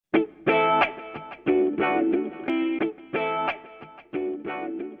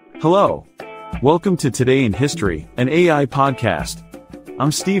Hello. Welcome to Today in History, an AI podcast.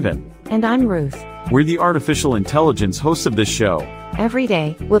 I'm Stephen. And I'm Ruth. We're the artificial intelligence hosts of this show. Every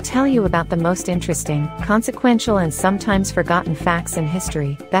day, we'll tell you about the most interesting, consequential, and sometimes forgotten facts in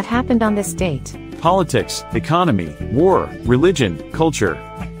history that happened on this date. Politics, economy, war, religion, culture.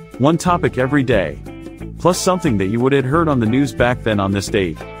 One topic every day. Plus something that you would have heard on the news back then on this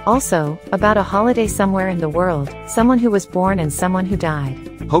date. Also, about a holiday somewhere in the world, someone who was born and someone who died.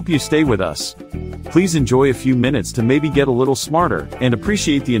 Hope you stay with us. Please enjoy a few minutes to maybe get a little smarter and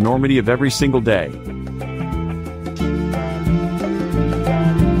appreciate the enormity of every single day.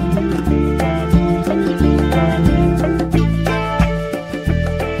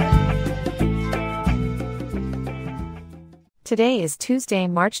 Today is Tuesday,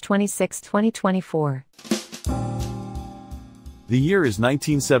 March 26, 2024. The year is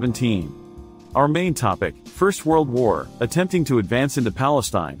 1917. Our main topic, First World War. Attempting to advance into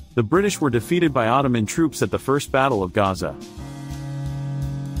Palestine, the British were defeated by Ottoman troops at the First Battle of Gaza.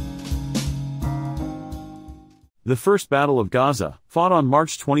 The First Battle of Gaza, fought on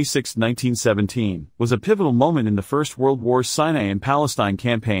March 26, 1917, was a pivotal moment in the First World War's Sinai and Palestine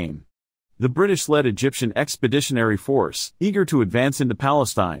campaign. The British-led Egyptian Expeditionary Force, eager to advance into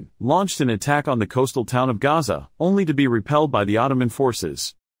Palestine, launched an attack on the coastal town of Gaza, only to be repelled by the Ottoman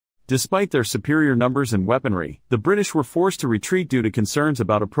forces. Despite their superior numbers and weaponry, the British were forced to retreat due to concerns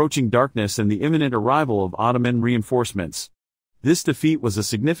about approaching darkness and the imminent arrival of Ottoman reinforcements. This defeat was a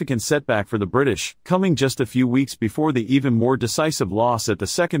significant setback for the British, coming just a few weeks before the even more decisive loss at the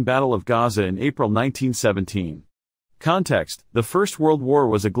Second Battle of Gaza in April 1917. Context: the First World War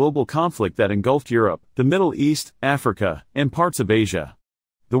was a global conflict that engulfed Europe, the Middle East, Africa, and parts of Asia.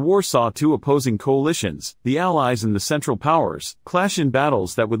 The war saw two opposing coalitions, the Allies and the Central Powers, clash in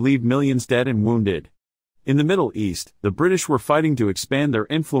battles that would leave millions dead and wounded. In the Middle East, the British were fighting to expand their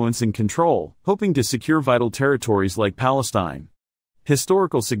influence and control, hoping to secure vital territories like Palestine.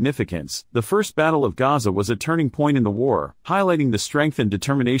 Historical significance: the First Battle of Gaza was a turning point in the war, highlighting the strength and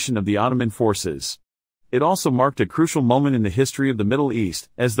determination of the Ottoman forces. It also marked a crucial moment in the history of the Middle East,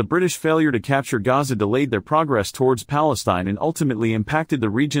 as the British failure to capture Gaza delayed their progress towards Palestine and ultimately impacted the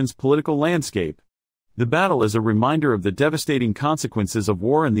region's political landscape. The battle is a reminder of the devastating consequences of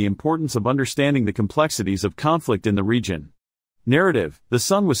war and the importance of understanding the complexities of conflict in the region. Narrative: the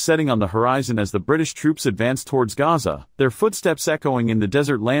sun was setting on the horizon as the British troops advanced towards Gaza, their footsteps echoing in the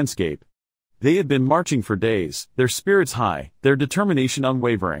desert landscape. They had been marching for days, their spirits high, their determination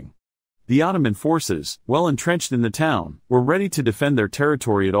unwavering. The Ottoman forces, well entrenched in the town, were ready to defend their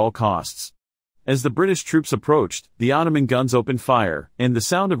territory at all costs. As the British troops approached, the Ottoman guns opened fire, and the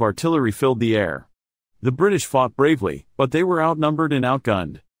sound of artillery filled the air. The British fought bravely, but they were outnumbered and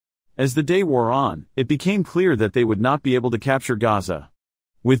outgunned. As the day wore on, it became clear that they would not be able to capture Gaza.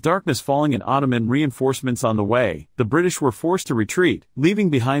 With darkness falling and Ottoman reinforcements on the way, the British were forced to retreat, leaving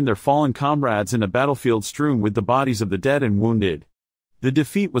behind their fallen comrades in a battlefield strewn with the bodies of the dead and wounded. The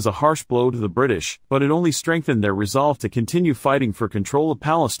defeat was a harsh blow to the British, but it only strengthened their resolve to continue fighting for control of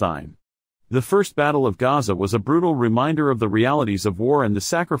Palestine. The First Battle of Gaza was a brutal reminder of the realities of war and the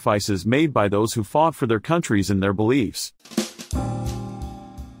sacrifices made by those who fought for their countries and their beliefs.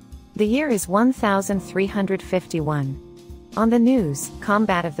 The year is 1351. On the news,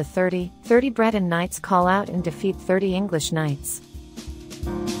 combat of the 30 Breton Knights call out and defeat 30 English knights.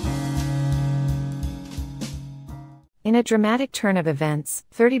 In a dramatic turn of events,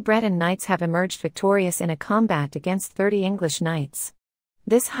 30 Breton Knights have emerged victorious in a combat against 30 English knights.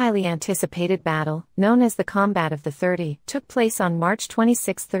 This highly anticipated battle, known as the Combat of the 30, took place on March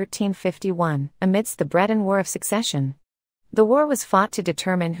 26, 1351, amidst the Breton War of Succession. The war was fought to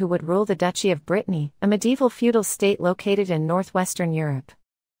determine who would rule the Duchy of Brittany, a medieval feudal state located in northwestern Europe.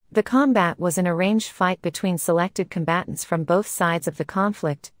 The combat was an arranged fight between selected combatants from both sides of the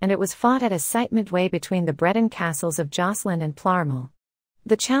conflict, and it was fought at a site midway between the Breton castles of Josselin and Plarmel.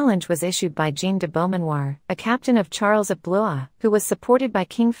 The challenge was issued by Jean de Beaumanoir, a captain of Charles of Blois, who was supported by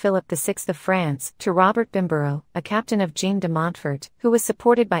King Philip VI of France, to Robert Bimberot, a captain of Jean de Montfort, who was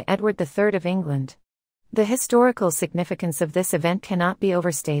supported by Edward III of England. The historical significance of this event cannot be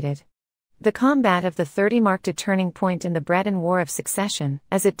overstated. The Combat of the 30 marked a turning point in the Breton War of Succession,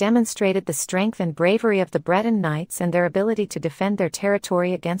 as it demonstrated the strength and bravery of the Breton Knights and their ability to defend their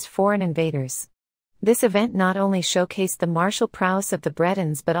territory against foreign invaders. This event not only showcased the martial prowess of the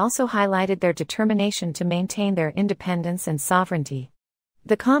Bretons but also highlighted their determination to maintain their independence and sovereignty.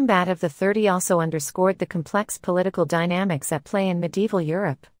 The Combat of the 30 also underscored the complex political dynamics at play in medieval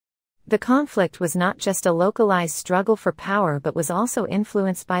Europe. The conflict was not just a localized struggle for power but was also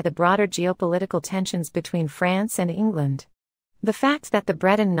influenced by the broader geopolitical tensions between France and England. The fact that the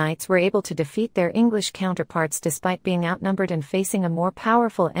Breton Knights were able to defeat their English counterparts despite being outnumbered and facing a more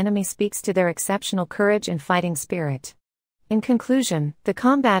powerful enemy speaks to their exceptional courage and fighting spirit. In conclusion, the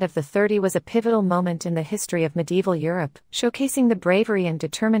Combat of the 30 was a pivotal moment in the history of medieval Europe, showcasing the bravery and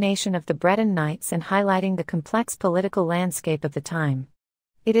determination of the Breton Knights and highlighting the complex political landscape of the time.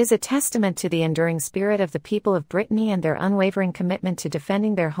 It is a testament to the enduring spirit of the people of Brittany and their unwavering commitment to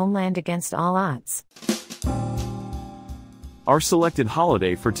defending their homeland against all odds. Our selected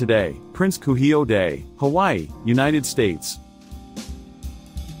holiday for today, Prince Kuhio Day, Hawaii, United States.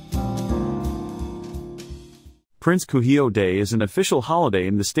 Prince Kuhio Day is an official holiday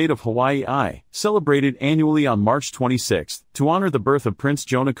in the state of Hawaii, celebrated annually on March 26 to honor the birth of Prince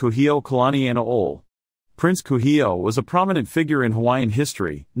Jonah Kuhio Kalanianaʻole. Prince Kuhio was a prominent figure in Hawaiian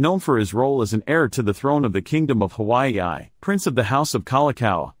history, known for his role as an heir to the throne of the Kingdom of Hawaii, Prince of the House of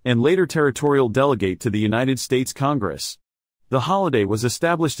Kalakaua, and later territorial delegate to the United States Congress. The holiday was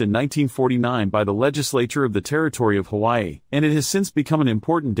established in 1949 by the legislature of the Territory of Hawaii, and it has since become an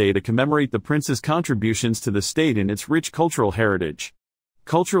important day to commemorate the prince's contributions to the state and its rich cultural heritage.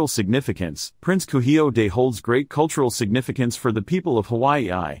 Cultural significance. Prince Kuhio Day holds great cultural significance for the people of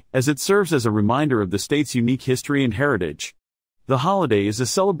Hawaii, as it serves as a reminder of the state's unique history and heritage. The holiday is a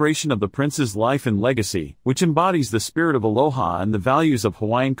celebration of the prince's life and legacy, which embodies the spirit of aloha and the values of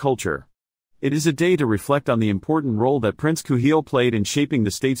Hawaiian culture. It is a day to reflect on the important role that Prince Kuhio played in shaping the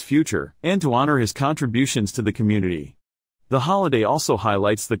state's future, and to honor his contributions to the community. The holiday also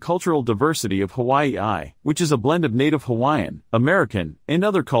highlights the cultural diversity of Hawaii, which is a blend of native Hawaiian, American, and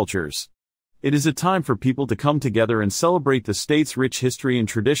other cultures. It is a time for people to come together and celebrate the state's rich history and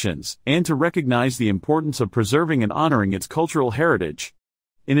traditions, and to recognize the importance of preserving and honoring its cultural heritage.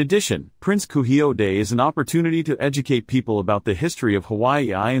 In addition, Prince Kuhio Day is an opportunity to educate people about the history of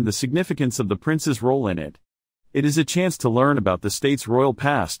Hawaii and the significance of the prince's role in it. It is a chance to learn about the state's royal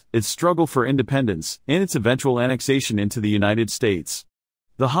past, its struggle for independence, and its eventual annexation into the United States.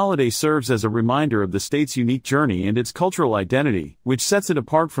 The holiday serves as a reminder of the state's unique journey and its cultural identity, which sets it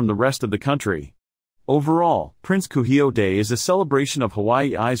apart from the rest of the country. Overall, Prince Kuhio Day is a celebration of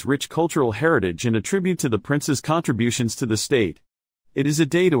Hawaii's rich cultural heritage and a tribute to the prince's contributions to the state. It is a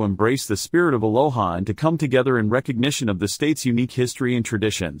day to embrace the spirit of aloha and to come together in recognition of the state's unique history and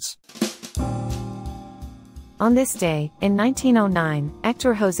traditions. On this day, in 1909,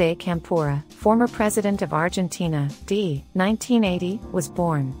 Héctor José Campora, former president of Argentina, d. 1980, was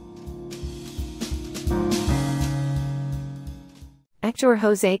born. Héctor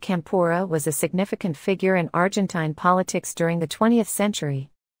José Campora was a significant figure in Argentine politics during the 20th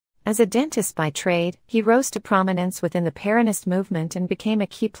century. As a dentist by trade, he rose to prominence within the Peronist movement and became a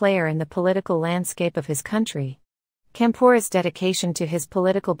key player in the political landscape of his country. Campora's dedication to his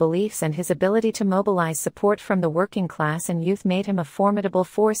political beliefs and his ability to mobilize support from the working class and youth made him a formidable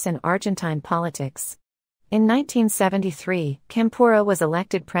force in Argentine politics. In 1973, Campora was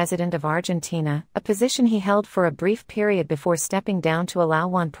elected president of Argentina, a position he held for a brief period before stepping down to allow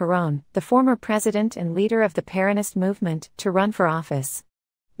Juan Perón, the former president and leader of the Peronist movement, to run for office.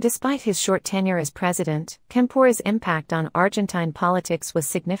 Despite his short tenure as president, Campora's impact on Argentine politics was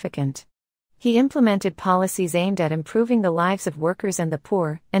significant. He implemented policies aimed at improving the lives of workers and the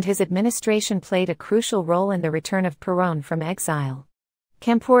poor, and his administration played a crucial role in the return of Perón from exile.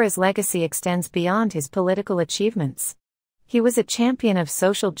 Campora's legacy extends beyond his political achievements. He was a champion of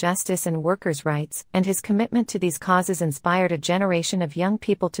social justice and workers' rights, and his commitment to these causes inspired a generation of young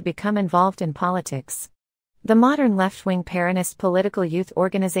people to become involved in politics. The modern left-wing Peronist political youth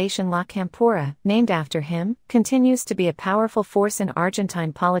organization La Campora, named after him, continues to be a powerful force in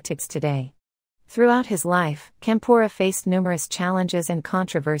Argentine politics today. Throughout his life, Campora faced numerous challenges and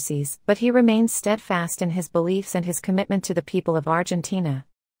controversies, but he remained steadfast in his beliefs and his commitment to the people of Argentina.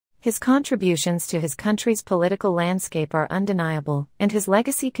 His contributions to his country's political landscape are undeniable, and his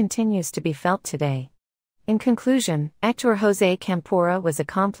legacy continues to be felt today. In conclusion, Héctor José Campora was a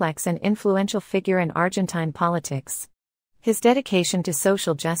complex and influential figure in Argentine politics. His dedication to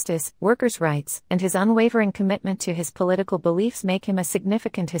social justice, workers' rights, and his unwavering commitment to his political beliefs make him a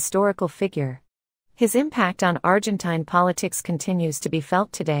significant historical figure. His impact on Argentine politics continues to be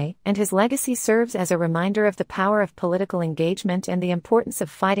felt today, and his legacy serves as a reminder of the power of political engagement and the importance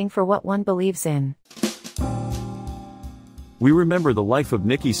of fighting for what one believes in. We remember the life of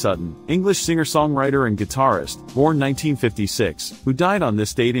Nicky Sutton, English singer-songwriter and guitarist, born 1956, who died on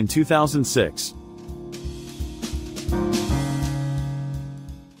this date in 2006.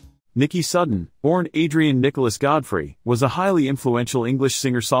 Nicky Sutton, born Adrian Nicholas Godfrey, was a highly influential English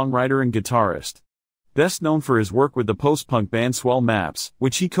singer-songwriter and guitarist. Best known for his work with the post-punk band Swell Maps,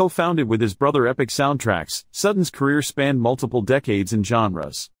 which he co-founded with his brother Epic Soundtracks, Sutton's career spanned multiple decades and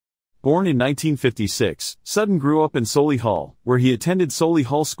genres. Born in 1956, Sutton grew up in Solihull, where he attended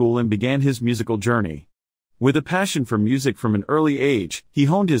Solihull School and began his musical journey. With a passion for music from an early age, he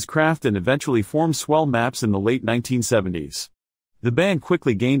honed his craft and eventually formed Swell Maps in the late 1970s. The band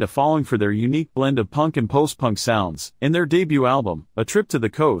quickly gained a following for their unique blend of punk and post-punk sounds, and their debut album, A Trip to the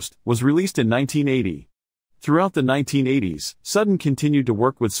Coast, was released in 1980. Throughout the 1980s, Sutton continued to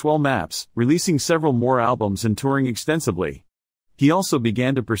work with Swell Maps, releasing several more albums and touring extensively. He also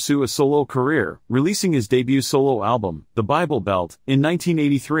began to pursue a solo career, releasing his debut solo album, The Bible Belt, in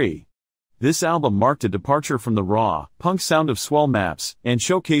 1983. This album marked a departure from the raw, punk sound of Swell Maps, and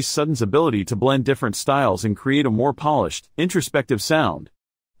showcased Sutton's ability to blend different styles and create a more polished, introspective sound.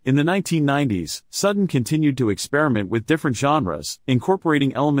 In the 1990s, Sutton continued to experiment with different genres,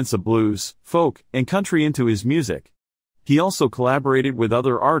 incorporating elements of blues, folk, and country into his music. He also collaborated with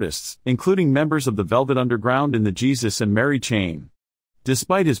other artists, including members of the Velvet Underground and the Jesus and Mary Chain.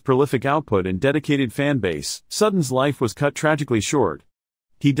 Despite his prolific output and dedicated fan base, Sutton's life was cut tragically short.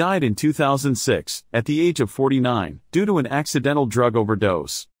 He died in 2006, at the age of 49, due to an accidental drug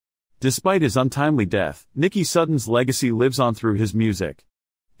overdose. Despite his untimely death, Nicky Sutton's legacy lives on through his music.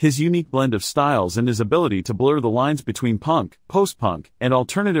 His unique blend of styles and his ability to blur the lines between punk, post-punk, and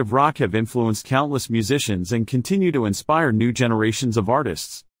alternative rock have influenced countless musicians and continue to inspire new generations of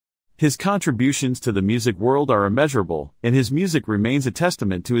artists. His contributions to the music world are immeasurable, and his music remains a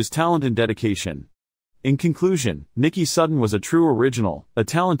testament to his talent and dedication. In conclusion, Nicky Sutton was a true original, a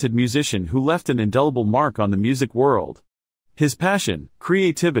talented musician who left an indelible mark on the music world. His passion,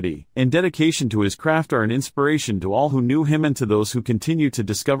 creativity, and dedication to his craft are an inspiration to all who knew him and to those who continue to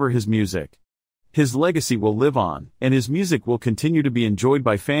discover his music. His legacy will live on, and his music will continue to be enjoyed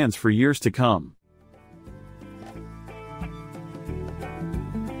by fans for years to come.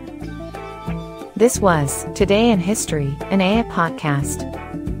 This was Today in History, an AA podcast.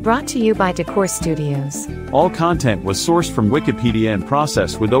 Brought to you by Decor Studios. All content was sourced from Wikipedia and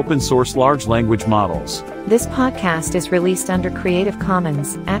processed with open-source large language models. This podcast is released under Creative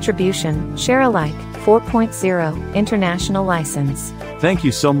Commons, Attribution, Share Alike, 4.0, International License. Thank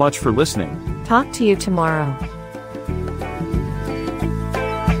you so much for listening. Talk to you tomorrow.